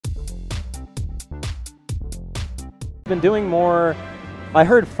been doing more. I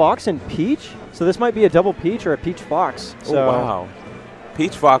heard Fox and Peach, so this might be a double Peach or a Peach Fox. So. Oh, wow.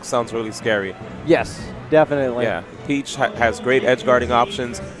 Peach Fox sounds really scary. Yes, definitely. Yeah, Peach has great edge guarding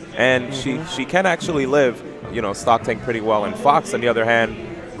options, and she can actually live, you know, stock tank pretty well. And Fox, on the other hand,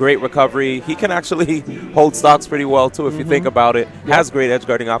 great recovery. He can actually hold stocks pretty well too, if you think about it. Yep. Has great edge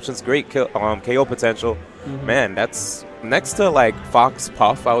guarding options, great KO potential. Man, that's next to like Fox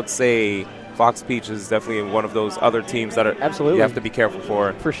Puff. I would say Fox Peach is definitely one of those other teams that are you have to be careful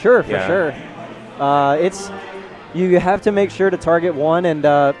for. For sure, for sure. It's. You have to make sure to target one, and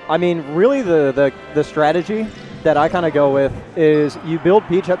I mean, really the strategy that I kind of go with is you build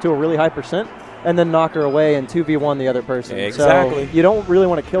Peach up to a really high percent and then knock her away and 2v1 the other person. Exactly. So you don't really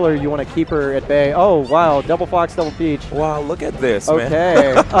want to kill her, you want to keep her at bay. Oh, wow, double Fox, double Peach. Wow, look at this,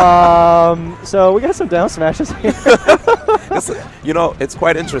 man. So we got some down smashes here. You know, it's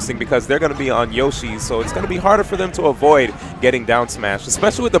quite interesting because they're going to be on Yoshi, so it's going to be harder for them to avoid getting down smashed,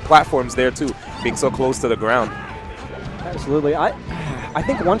 especially with the platforms there, too, being so close to the ground. Absolutely. I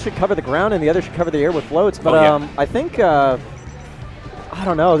think one should cover the ground and the other should cover the air with floats. But I think, I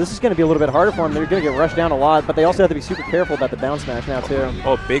don't know, this is going to be a little bit harder for them. They're going to get rushed down a lot, but they also have to be super careful about the down smash now, too.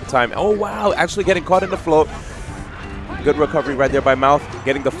 Oh, big time. Oh, wow. Actually getting caught in the float. Good recovery right there by Mouf.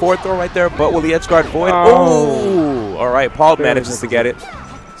 Getting the forward throw right there, but will the edge guard void? Oh! All right, Pawl manages to get it.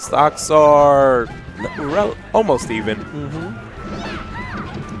 Stocks are almost even.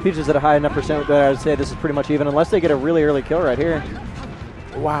 Peach is at a high enough percent that I would say this is pretty much even, unless they get a really early kill right here.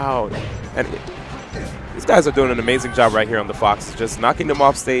 Wow. And these guys are doing an amazing job right here on the Foxes, just knocking them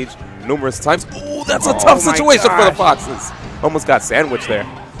off stage numerous times. Oh, that's a tough situation for the Foxes. Almost got sandwiched there.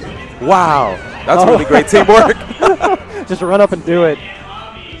 Wow. That's really great teamwork. Just run up and do it.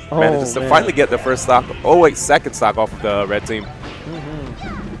 Manages to finally get the first stock. Oh, wait, second stock off of the red team.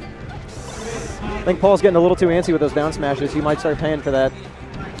 I think Paul's getting a little too antsy with those down smashes. He might start paying for that.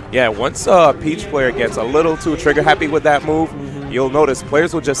 Yeah, once a Peach player gets a little too trigger happy with that move, you'll notice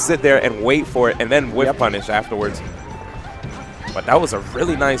players will just sit there and wait for it and then whiff punish afterwards. But that was a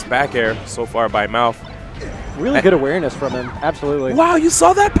really nice back air so far by Mouf. Really good awareness from him, absolutely. Wow, you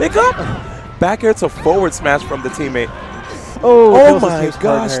saw that pickup? Back air to forward smash from the teammate. Oh my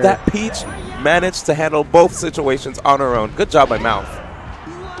gosh, that Peach managed to handle both situations on her own. Good job by Mouf.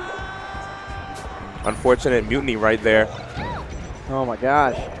 Unfortunate mutiny right there. Oh my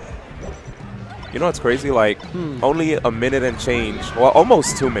gosh. You know what's crazy? Like, only a minute and change. Well,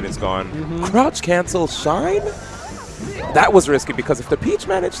 almost 2 minutes gone. Crouch cancel shine? That was risky because if the Peach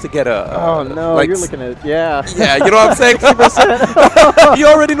managed to get a... oh, no, like, you're looking at... Yeah, you know what I'm saying? You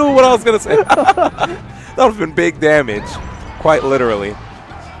already knew what I was going to say. That would have been big damage, quite literally.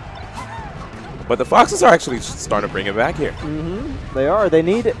 But the Foxes are actually starting to bring it back here. They are.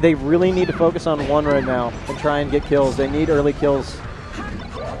 They really need to focus on one right now and try and get kills. They need early kills.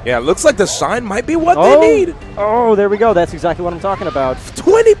 Yeah, it looks like the shine might be what they need. Oh, there we go. That's exactly what I'm talking about.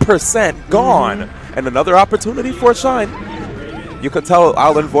 20% gone. And another opportunity for a shine. You could tell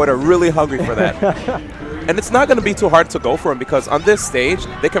Owl and Void are really hungry for that. And it's not going to be too hard to go for them because on this stage,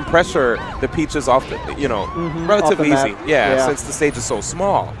 they can pressure the Peaches off the, relatively easy. Yeah, since the stage is so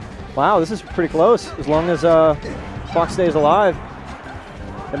small. Wow, this is pretty close. As long as Fox stays alive,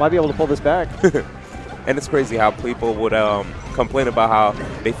 they might be able to pull this back. And it's crazy how people would complain about how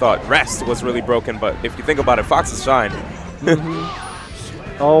they thought rest was really broken, but if you think about it, Fox's shine.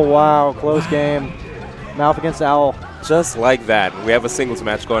 Oh, wow, close game. Mouf against Owl. Just like that. We have a singles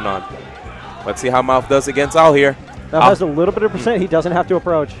match going on. Let's see how Mouf does against Owl here. Mouf has a little bit of percent. He doesn't have to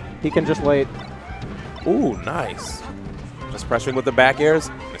approach. He can just wait. Ooh, nice. Just pressuring with the back airs.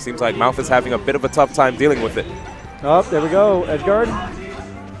 It seems like Mouf is having a bit of a tough time dealing with it. Oh, there we go. Edge guard.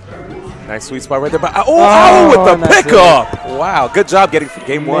 Nice sweet spot right there. But Owl with the pickup. Wow, good job getting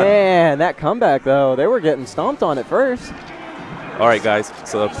game one. Man, that comeback, though. They were getting stomped on at first. All right, guys.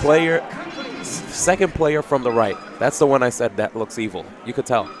 So the second player from the right. That's the one I said that looks evil. You could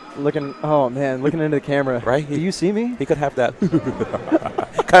tell. Looking into the camera. Right? Do you see me? He could have that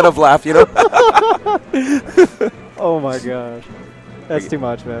kind of laugh, you know? Oh, my gosh. That's too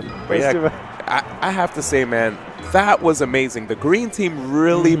much, man. That's too much. I have to say, man, that was amazing. The green team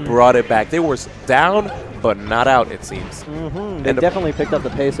really brought it back. They were down, but not out, it seems. They definitely picked up the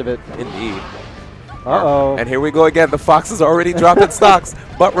pace of it. Indeed. Uh-oh. And here we go again. The Foxes are already dropping stocks.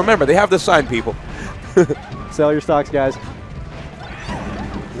 But remember, they have the shine, people. Sell your stocks, guys.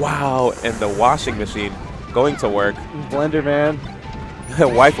 Wow, and the washing machine going to work. Blender, man.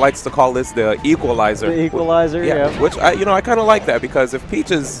 Wife likes to call this the equalizer. The equalizer, yeah. Which, I kind of like that because if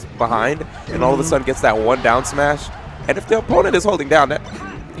Peach is behind and all of a sudden gets that one down smash, and if the opponent is holding down, that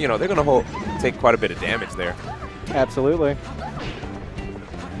they're going to take quite a bit of damage there. Absolutely.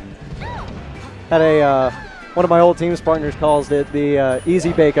 Had a one of my old team's partners calls it the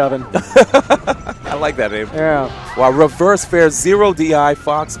easy bake oven. I like that name. Yeah. Wow, reverse fair, 0 DI,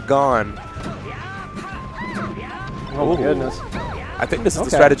 Fox gone. Oh, goodness. I think this is the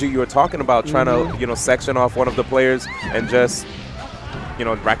strategy you were talking about, trying to, you know, section off one of the players and just, you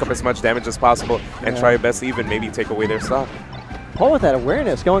know, rack up as much damage as possible and try your best to even maybe take away their stock. Pawl with that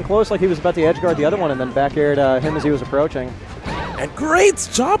awareness, going close like he was about to edge guard the other one and then back aired him as he was approaching. And great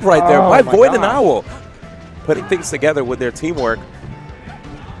job right there by Void and Owl, putting things together with their teamwork.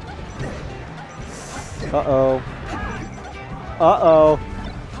 Uh-oh. Uh-oh.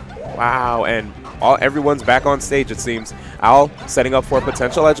 Wow, and everyone's back on stage, it seems. Owl setting up for a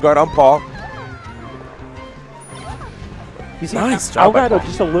potential edge guard on Pawl. Nice job by Pawl.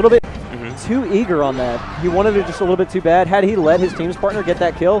 Just a little bit too eager on that. He wanted it just a little bit too bad. Had he let his team's partner get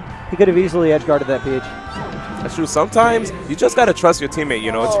that kill, he could have easily edge guarded that Peach. That's true. Sometimes you just got to trust your teammate,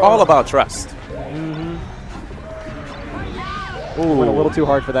 you know. It's all about trust. Went a little too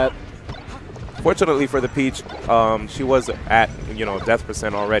hard for that. Fortunately for the Peach, she was at, you know, death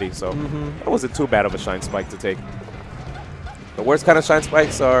percent already, so that wasn't too bad of a shine spike to take. The worst kind of shine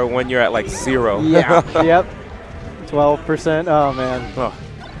spikes are when you're at like 0. Yeah. Yep. 12%. Oh, man. Oh.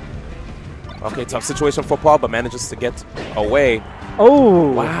 Okay, tough situation for Pawl, but manages to get away.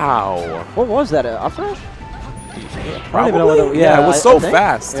 Oh. Wow. What was that? An up smash? Probably. I don't even know whether, Yeah, it was so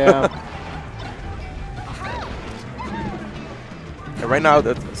fast. Yeah. And right now,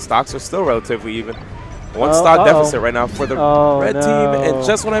 the stocks are still relatively even. One stock deficit right now for the red team. And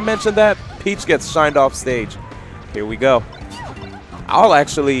just when I mentioned that, Peach gets shined off stage. Here we go. Owl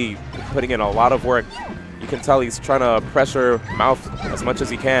actually putting in a lot of work. You can tell he's trying to pressure Mouf as much as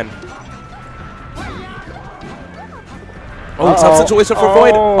he can. Oh, tough situation for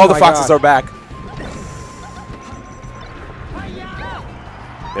Void. Oh, the Foxes are back.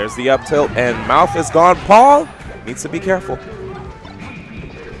 There's the up tilt, and Mouf is gone. Pawl needs to be careful.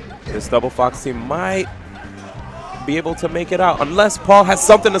 This double Fox team might be able to make it out, unless Pawl has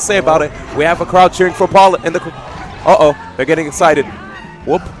something to say about it. We have a crowd cheering for Pawl in the... they're getting excited.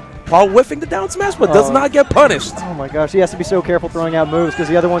 Whoop. Pawl whiffing the down smash, but does not get punished. Oh, my gosh. He has to be so careful throwing out moves because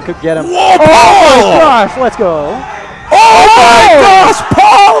the other one could get him. Whoa, Pawl! Oh, my gosh. Let's go. Oh, my gosh,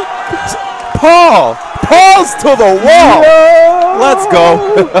 Pawl! Pawl's to the wall. No! Let's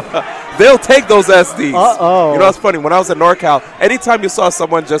go. They'll take those SDs. You know what's funny? When I was at NorCal, anytime you saw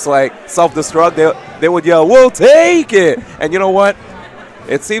someone just like self-destruct, they would yell, "We'll take it!" And you know what?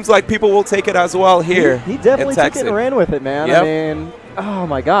 It seems like people will take it as well here. He definitely took it and ran with it, man. Yep. I mean, oh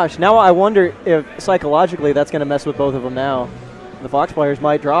my gosh. Now I wonder if psychologically that's going to mess with both of them now. The Fox players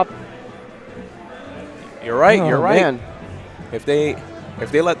might drop. You're right. You're right. Man. If they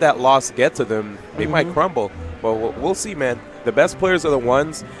let that loss get to them, they might crumble. But we'll see, man. The best players are the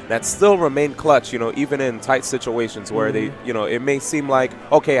ones that still remain clutch, you know, even in tight situations where they, you know, it may seem like,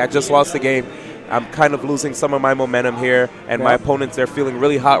 okay, I just lost the game. I'm kind of losing some of my momentum here, and my opponents, they're feeling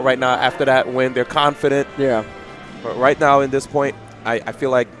really hot right now after that win. They're confident. Yeah. But right now in this point, I feel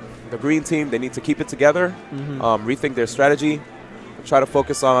like the green team, they need to keep it together, rethink their strategy, try to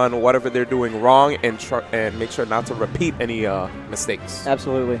focus on whatever they're doing wrong, and make sure not to repeat any mistakes.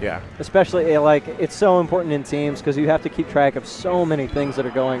 Absolutely. Yeah. Especially, like, it's so important in teams because you have to keep track of so many things that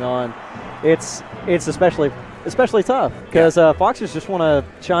are going on. It's especially tough because Foxers just want to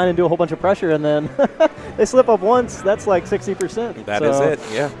shine and do a whole bunch of pressure, and then they slip up once. That's like 60%. That is it,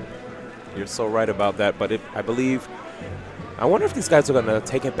 yeah. You're so right about that. But I believe, I wonder if these guys are going to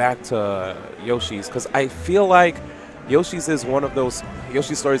take it back to Yoshi's, because I feel like Yoshi's is one of those,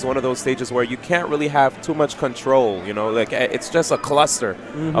 Yoshi's story is one of those stages where you can't really have too much control, you know, like it's just a cluster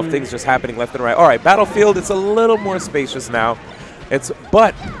of things just happening left and right. All right, Battlefield, it's a little more spacious now.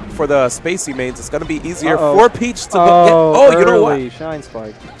 But for the Spacey mains, it's going to be easier for Peach to go. You know what? Shine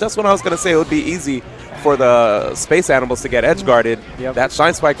spike. Just when I was going to say it would be easy for the Space Animals to get edge guarded, that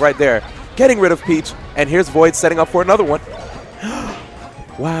Shine Spike right there, getting rid of Peach, and here's Void setting up for another one.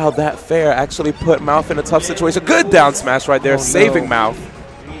 Wow, that fair actually put Mouf in a tough situation. Good down smash right there, saving Mouf.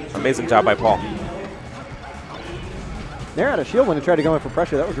 Amazing job by Pawl. They're out of shield when they tried to go in for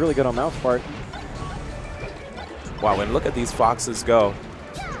pressure. That was really good on Mouf's part. Wow, and look at these Foxes go.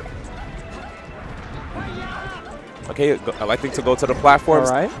 Okay, electing to go to the platforms.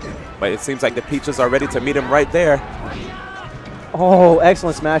 All right. But it seems like the Peaches are ready to meet him right there. Oh,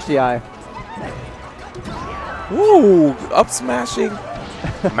 excellent smash DI. Ooh, up smashing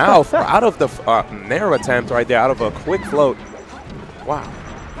Mouf out of the Nair attempt right there, out of a quick float. Wow.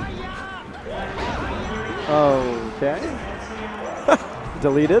 Okay.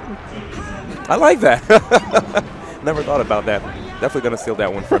 Deleted. I like that. Never thought about that. Definitely going to steal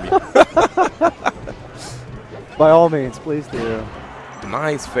that one from you. By all means, please do.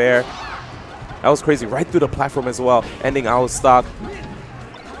 Nice fair. That was crazy. Right through the platform as well, ending Owl's stock.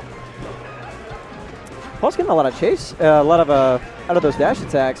 Pawl's getting a lot of chase, a lot of out of those dash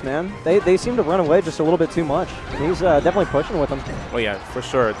attacks, man. They seem to run away just a little bit too much. He's definitely pushing with them. Oh yeah, for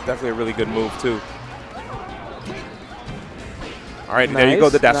sure. Definitely a really good move too. All right, there you go.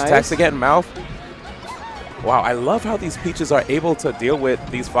 The dash attacks again, Mouf. Wow, I love how these Peaches are able to deal with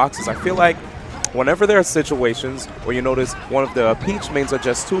these Foxes. I feel like whenever there are situations where you notice one of the Peach mains are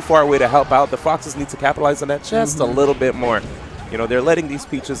just too far away to help out, the Foxes need to capitalize on that just a little bit more. You know, they're letting these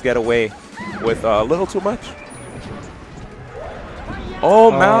Peaches get away with a little too much.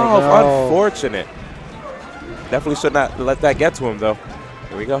 Oh, Mouf, no. Unfortunate. Definitely should not let that get to him, though.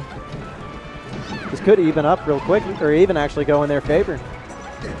 Here we go. This could even up real quick, or even actually go in their favor.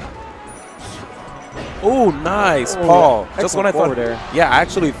 Oh, nice, Pawl. Just when I thought, yeah, I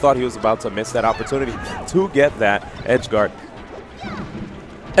actually thought he was about to miss that opportunity to get that edge guard.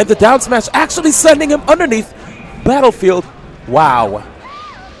 And the down smash actually sending him underneath Battlefield. Wow.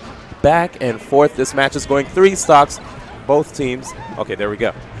 Back and forth. This match is going 3 stocks, both teams. Okay, there we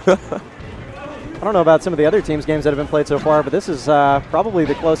go. I don't know about some of the other teams' games that have been played so far, but this is probably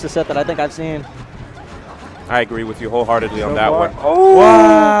the closest set that I think I've seen. I agree with you wholeheartedly on that one. Oh,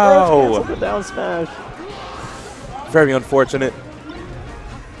 wow. The down smash. Very unfortunate.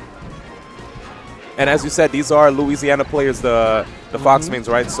 And as you said, these are Louisiana players, the Fox mains,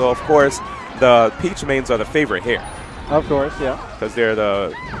 right? So, of course, the Peach mains are the favorite here. Of course, yeah. Because they're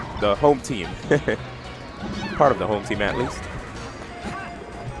the home team. Part of the home team, at least.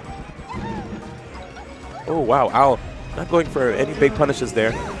 Oh, wow. Owl not going for any big punishes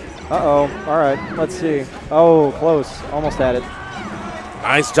there. Uh-oh. All right. Let's see. Oh, close. Almost had it.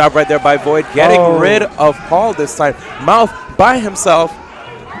 Nice job right there by Void, getting rid of Pawl this time. Mouf by himself.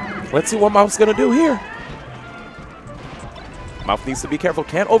 Let's see what Mouf's going to do here. Mouf needs to be careful.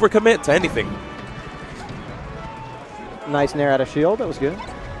 Can't overcommit to anything. Nice nair out of shield. That was good.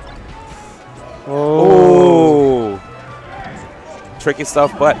 Oh. Tricky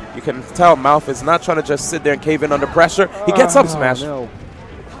stuff, but you can tell Mouf is not trying to just sit there and cave in under pressure. He gets up smash. No.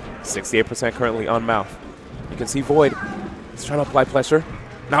 68% currently on Mouf. You can see Void. He's trying to apply pressure.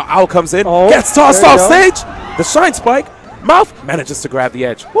 Now Owl comes in, gets tossed off stage. The shine spike. Mouf manages to grab the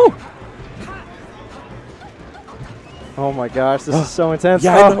edge. Woo! Oh my gosh, this is so intense.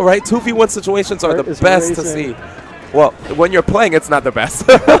 Yeah, I know, right? 2v1 situations are the best to see. Well, when you're playing, it's not the best.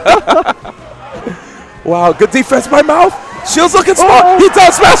 Wow, good defense by Mouf. Shield's looking smart. He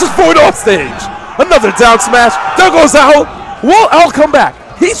down smashes Void off stage. Another down smash. There goes Owl. Will Owl come back?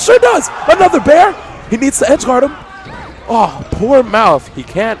 He sure does. Another bear. He needs to edge guard him. Oh, poor Mouf. He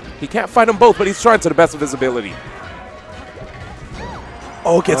can't fight them both, but he's trying to the best of his ability.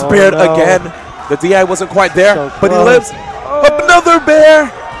 Oh, gets bared again. The DI wasn't quite there, but he lives. Another bear.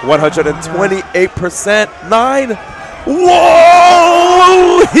 128%. 9.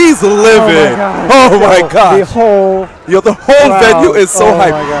 Whoa! He's living. Oh my god. The whole venue is so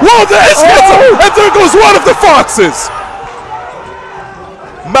hyped. Whoa, the edge gets him, and there goes one of the Foxes.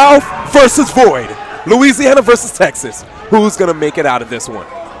 Mouf versus Void. Louisiana versus Texas. Who's going to make it out of this one?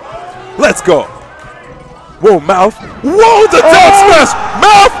 Let's go. Whoa, Mouf. Whoa, the down smash.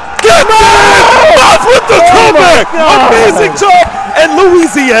 Mouf gets it. Mouf with the comeback. Amazing job. And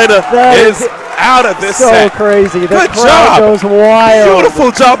Louisiana is out of this set. So crazy. The crowd goes wild.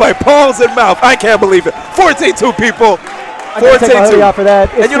 Beautiful job by Pawls and Mouf. I can't believe it. Forte 2, people. Forte 2. Off for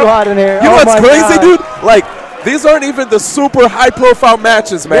that. It's too hot in here. You know what's crazy, dude? Like, these aren't even the super high-profile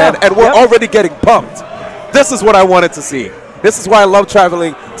matches, man, and we're already getting pumped. This is what I wanted to see. This is why I love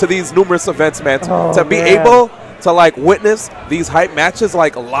traveling to these numerous events, man, to be able to, like, witness these hype matches,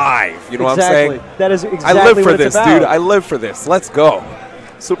 like, live. You know what I'm saying? That is exactly I live for what this, it's dude. about. I live for this. Let's go.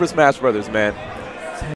 Super Smash Brothers, man.